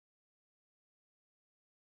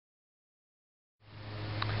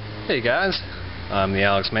Hey guys, I'm the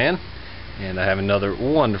Alex Man, and I have another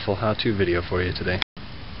wonderful how-to video for you today.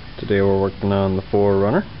 Today we're working on the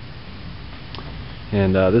 4Runner,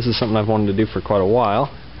 and this is something I've wanted to do for quite a while.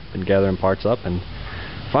 Been gathering parts up and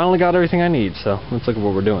finally got everything I need, so let's look at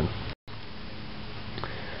what we're doing.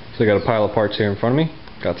 So I got a pile of parts here in front of me.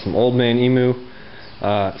 Got some OME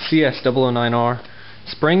CS009R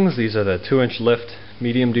springs. These are the 2-inch lift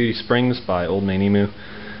medium duty springs by OME.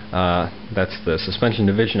 That's the suspension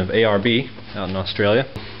division of ARB out in Australia.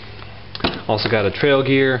 Also got a trail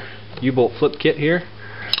gear U-bolt flip kit here,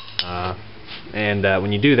 and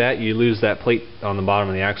when you do that you lose that plate on the bottom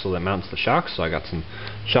of the axle that mounts the shocks, so I got some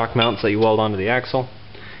shock mounts that you weld onto the axle,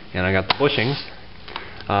 and I got the bushings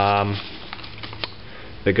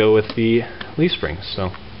that go with the leaf springs,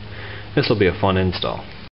 so this will be a fun install.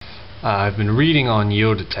 I've been reading on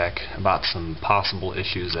Yodotech about some possible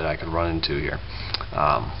issues that I could run into here.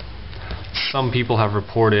 Some people have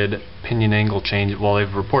reported pinion angle change. Well,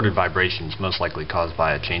 they've reported vibrations, most likely caused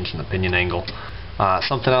by a change in the pinion angle.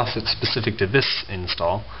 Something else that's specific to this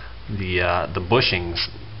install: the bushings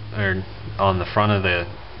are on the front of the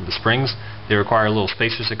springs. They require little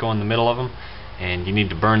spacers that go in the middle of them, and you need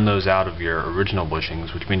to burn those out of your original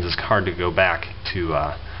bushings, which means it's hard to go back to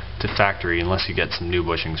factory unless you get some new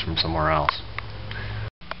bushings from somewhere else.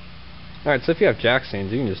 Alright, so if you have jack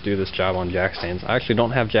stands, you can just do this job on jack stands. I actually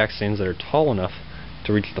don't have jack stands that are tall enough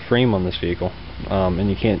to reach the frame on this vehicle, and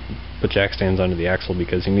you can't put jack stands under the axle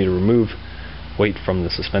because you need to remove weight from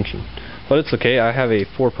the suspension. But it's okay, I have a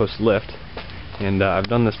 4-post lift, and I've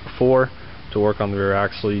done this before to work on the rear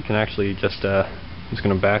axle. You can actually just going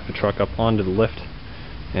to back the truck up onto the lift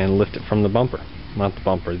and lift it from the bumper. Not the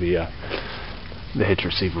bumper, the hitch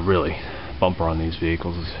receiver, really. Bumper on these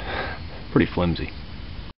vehicles is pretty flimsy.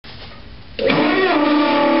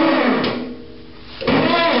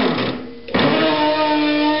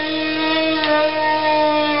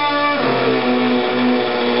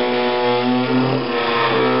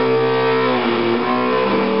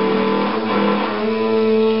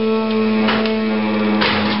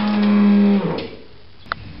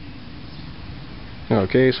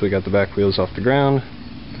 Okay, so we got the back wheels off the ground.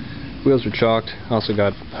 Wheels are chalked. Also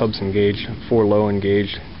got hubs engaged, 4 low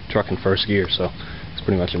engaged, truck in first gear, so it's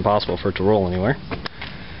pretty much impossible for it to roll anywhere.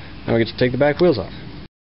 Now we get to take the back wheels off.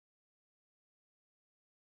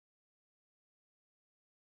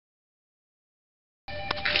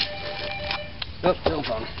 Oh, still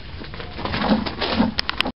fun.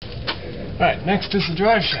 Alright, next is the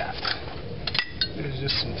drive shaft. There's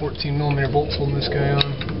just some 14mm bolts holding this guy on,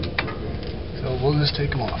 so we'll just take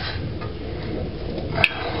them off.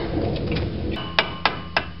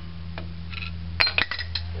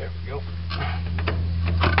 There we go.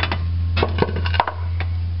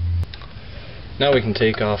 Now we can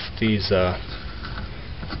take off these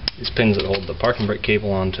pins that hold the parking brake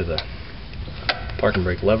cable onto the parking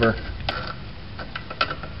brake lever.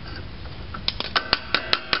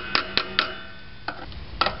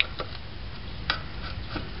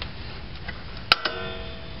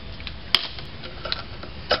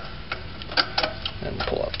 And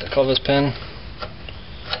pull out the Clovis pin.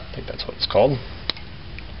 I think that's what it's called.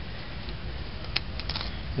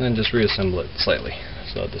 And then just reassemble it slightly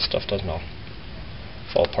so that this stuff doesn't all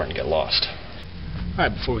fall apart and get lost.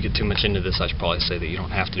 Alright, before we get too much into this, I should probably say that you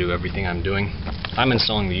don't have to do everything I'm doing. I'm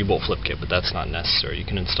installing the U-bolt flip kit, but that's not necessary. You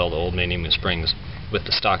can install the old OME springs with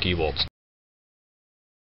the stock U-bolts.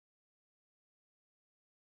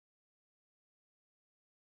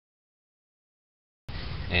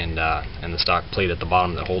 And the stock plate at the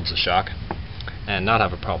bottom that holds the shock, and not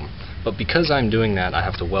have a problem. But because I'm doing that, I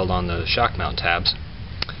have to weld on the shock mount tabs,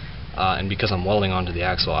 and because I'm welding onto the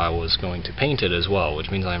axle, I was going to paint it as well, which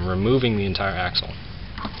means I'm removing the entire axle.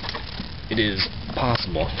 It is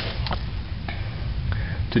possible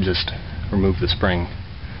to just remove the spring,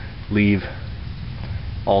 leave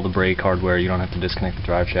all the brake hardware. You don't have to disconnect the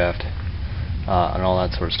drive shaft and all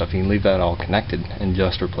that sort of stuff. You can leave that all connected and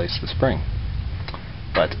just replace the spring.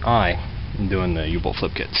 But I am doing the U-bolt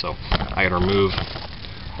flip kit, so I gotta remove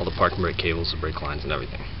all the parking brake cables, the brake lines, and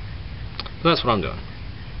everything. So that's what I'm doing.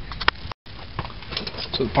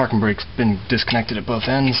 So the parking brake's been disconnected at both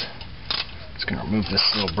ends. Just gonna remove this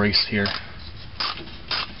little brace here.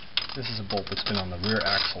 This is a bolt that's been on the rear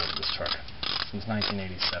axle of this truck since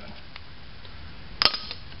 1987.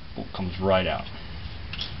 Bolt comes right out.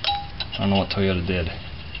 I don't know what Toyota did,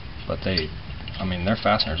 but their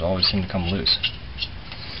fasteners always seem to come loose.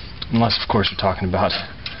 Unless, of course, you're talking about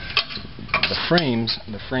the frames.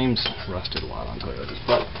 The frames rusted a lot on Toyotas,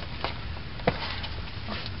 but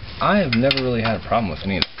I have never really had a problem with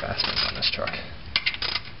any of the fasteners on this truck.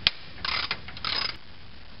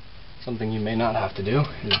 Something you may not have to do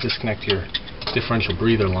is disconnect your differential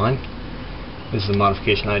breather line. This is a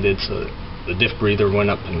modification I did so that the diff breather went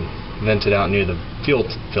up and vented out near the fuel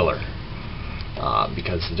filler,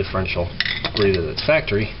 because the differential breather that's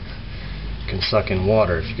factory can suck in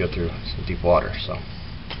water if you go through some deep water. So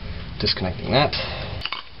disconnecting that.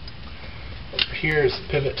 Over here is the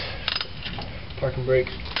pivot parking brake.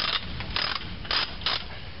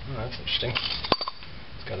 Oh, that's interesting.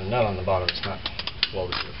 It's got a nut on the bottom. It's not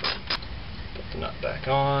welded to the frame. Put the nut back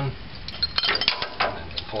on, and then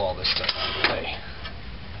pull all this stuff out of the way.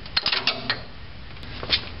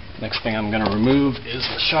 Next thing I'm going to remove is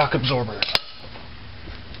the shock absorbers.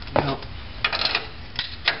 Now,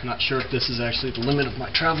 I'm not sure if this is actually the limit of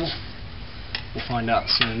my travel. We'll find out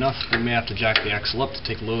soon enough. We may have to jack the axle up to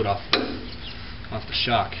take load off the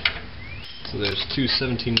shock. So there's two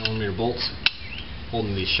 17mm bolts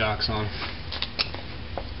holding these shocks on.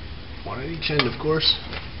 One at each end, of course.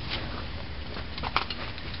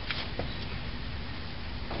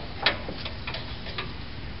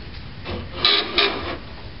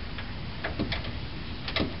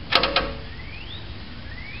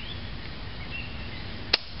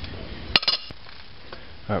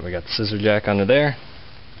 Alright, we got the scissor jack under there.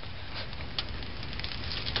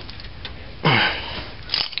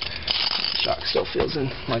 Shock still feels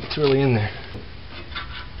like it's really in there.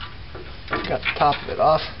 Got the top of it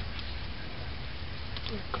off.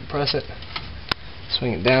 Compress it.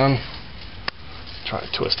 Swing it down. Try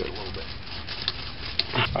to twist it a little bit.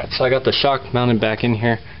 Alright, so I got the shock mounted back in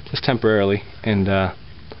here just temporarily, and I'm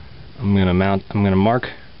gonna mark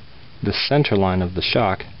the center line of the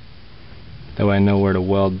shock. That way I know where to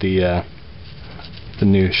weld the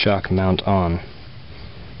new shock mount on.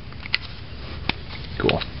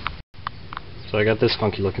 Cool. So I got this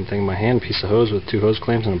funky looking thing in my hand, piece of hose with two hose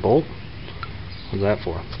clamps and a bolt. What's that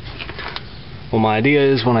for? Well, my idea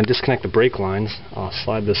is when I disconnect the brake lines, I'll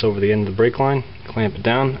slide this over the end of the brake line, clamp it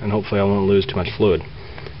down, and hopefully I won't lose too much fluid.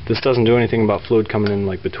 This doesn't do anything about fluid coming in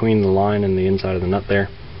like between the line and the inside of the nut there,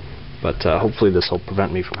 but hopefully this will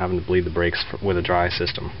prevent me from having to bleed the brakes with a dry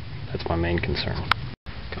system. That's my main concern.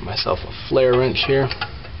 Got myself a flare wrench here.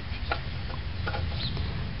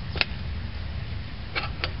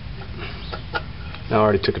 Now I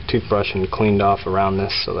already took a toothbrush and cleaned off around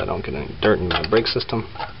this so that I don't get any dirt in my brake system.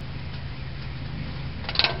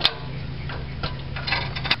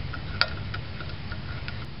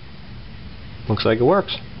 Looks like it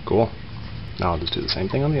works. Cool. Now I'll just do the same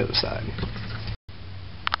thing on the other side.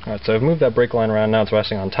 Alright, so I've moved that brake line around. Now it's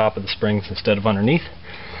resting on top of the springs instead of underneath.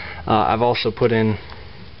 I've also put in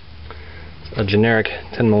a generic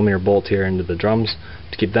 10mm bolt here into the drums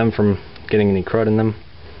to keep them from getting any crud in them.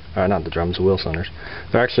 Not the drums, the wheel cylinders.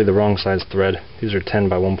 They're actually the wrong size thread. These are 10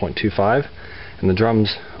 by 1.25, and the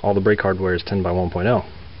drums, all the brake hardware is 10 by 1.0.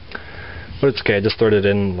 But it's okay, I just threaded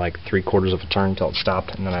in like 3/4 of a turn until it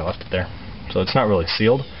stopped, and then I left it there. So it's not really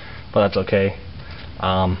sealed, but that's okay.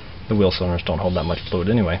 The wheel cylinders don't hold that much fluid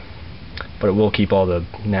anyway, but it will keep all the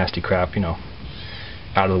nasty crap, you know,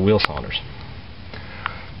 out of the wheel cylinders.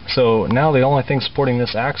 So now the only thing supporting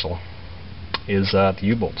this axle is the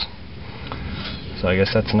U-bolts. So I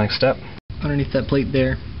guess that's the next step. Underneath that plate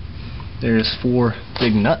there's 4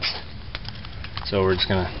 big nuts. So we're just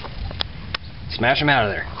gonna smash them out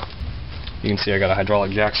of there. You can see I got a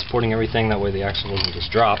hydraulic jack supporting everything, that way the axle doesn't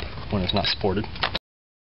just drop when it's not supported.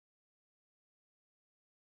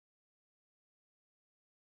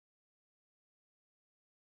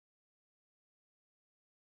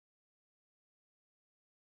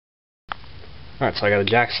 Alright, so I got a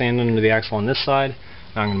jack stand under the axle on this side.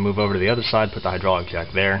 Now I'm going to move over to the other side, put the hydraulic jack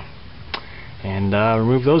there, and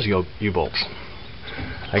remove those U-bolts.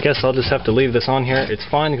 I guess I'll just have to leave this on here. It's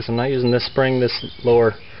fine because I'm not using this spring, this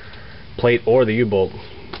lower plate, or the U-bolt,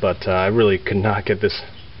 but I really could not get this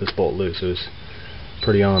bolt loose. It was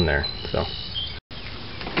pretty on there. So.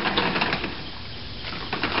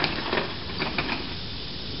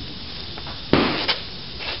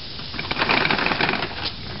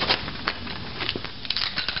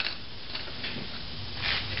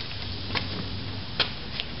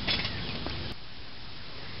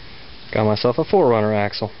 Got myself a 4Runner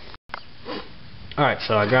axle. Alright,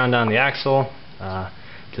 so I ground down the axle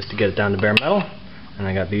just to get it down to bare metal, and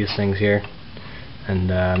I got these things here and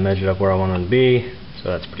measured up where I want them to be, so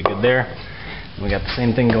that's pretty good there. And we got the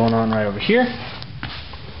same thing going on right over here,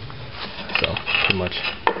 so pretty much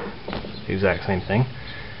the exact same thing.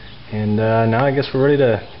 And now I guess we're ready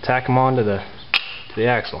to tack them on to the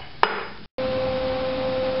axle.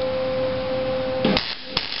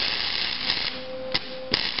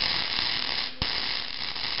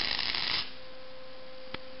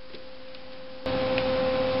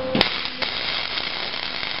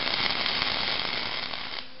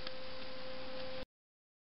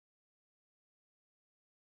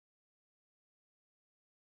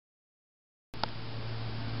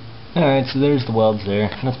 Alright, so there's the welds there.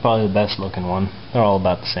 That's probably the best looking one. They're all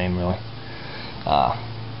about the same, really. But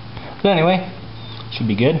anyway, should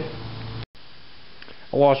be good.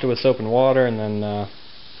 I washed it with soap and water, and then,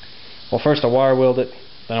 well, first I wire wheeled it,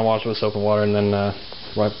 then I washed it with soap and water, and then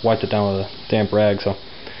wiped it down with a damp rag. So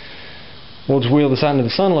we'll just wheel this out into the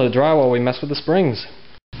sun, let it dry while we mess with the springs.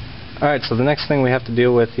 Alright, so the next thing we have to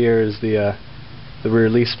deal with here is the rear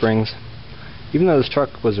leaf springs. Even though this truck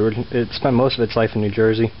it spent most of its life in New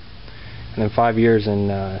Jersey, and then 5 years in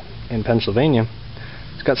Pennsylvania,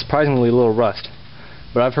 it's got surprisingly little rust.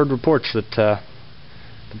 But I've heard reports that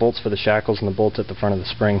the bolts for the shackles and the bolts at the front of the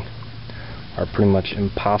spring are pretty much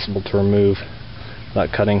impossible to remove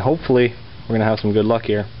without cutting. Hopefully, we're going to have some good luck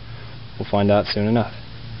here. We'll find out soon enough.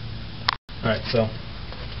 Alright, so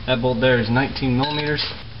that bolt there is 19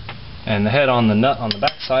 millimeters, and the head on the nut on the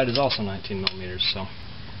back side is also 19 millimeters. So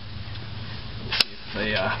let's see if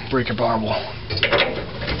the breaker bar will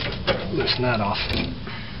loosen that off.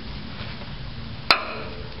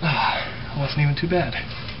 It wasn't even too bad.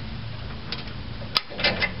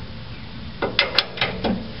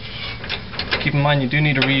 Keep in mind you do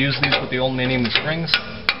need to reuse these with the old manium springs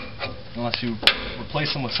unless you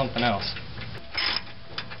replace them with something else.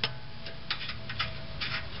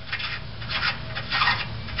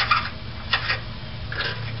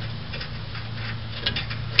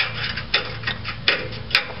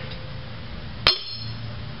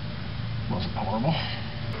 Wasn't horrible.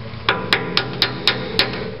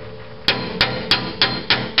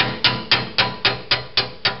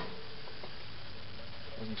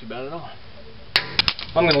 Wasn't too bad at all.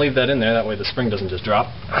 I'm going to leave that in there, that way the spring doesn't just drop.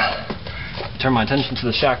 Turn my attention to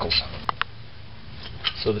the shackles.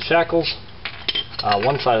 So the shackles,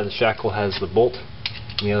 one side of the shackle has the bolt,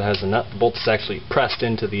 and the other has the nut. The bolt is actually pressed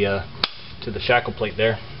into the shackle plate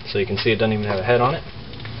there, so you can see it doesn't even have a head on it.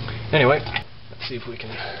 Anyway, let's see if we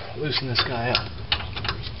can loosen this guy up.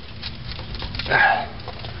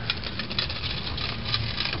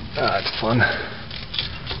 That's fun.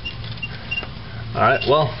 Alright,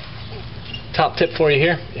 well, top tip for you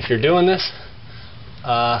here, if you're doing this,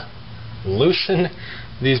 loosen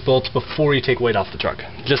these bolts before you take weight off the truck.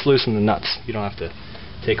 Just loosen the nuts. You don't have to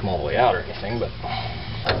take them all the way out or anything, but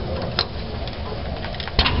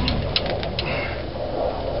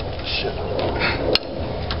shit.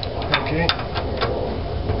 Okay.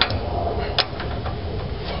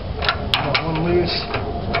 Got one loose.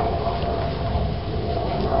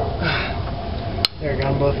 There,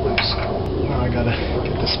 got them both loose. Now I gotta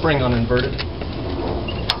get the spring uninverted.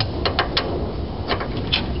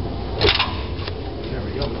 There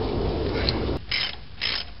we go.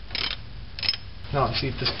 Now see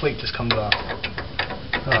if this plate just comes off.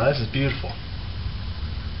 Oh, this is beautiful.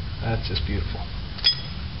 That's just beautiful.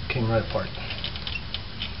 Came right apart.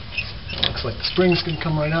 It looks like the spring's gonna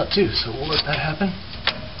come right out too, so we'll let that happen.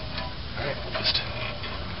 Alright, we'll just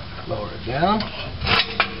lower it down.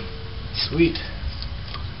 Sweet.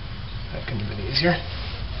 That could have been easier.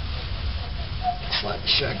 Slide the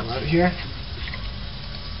shackle out of here.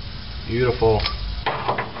 Beautiful.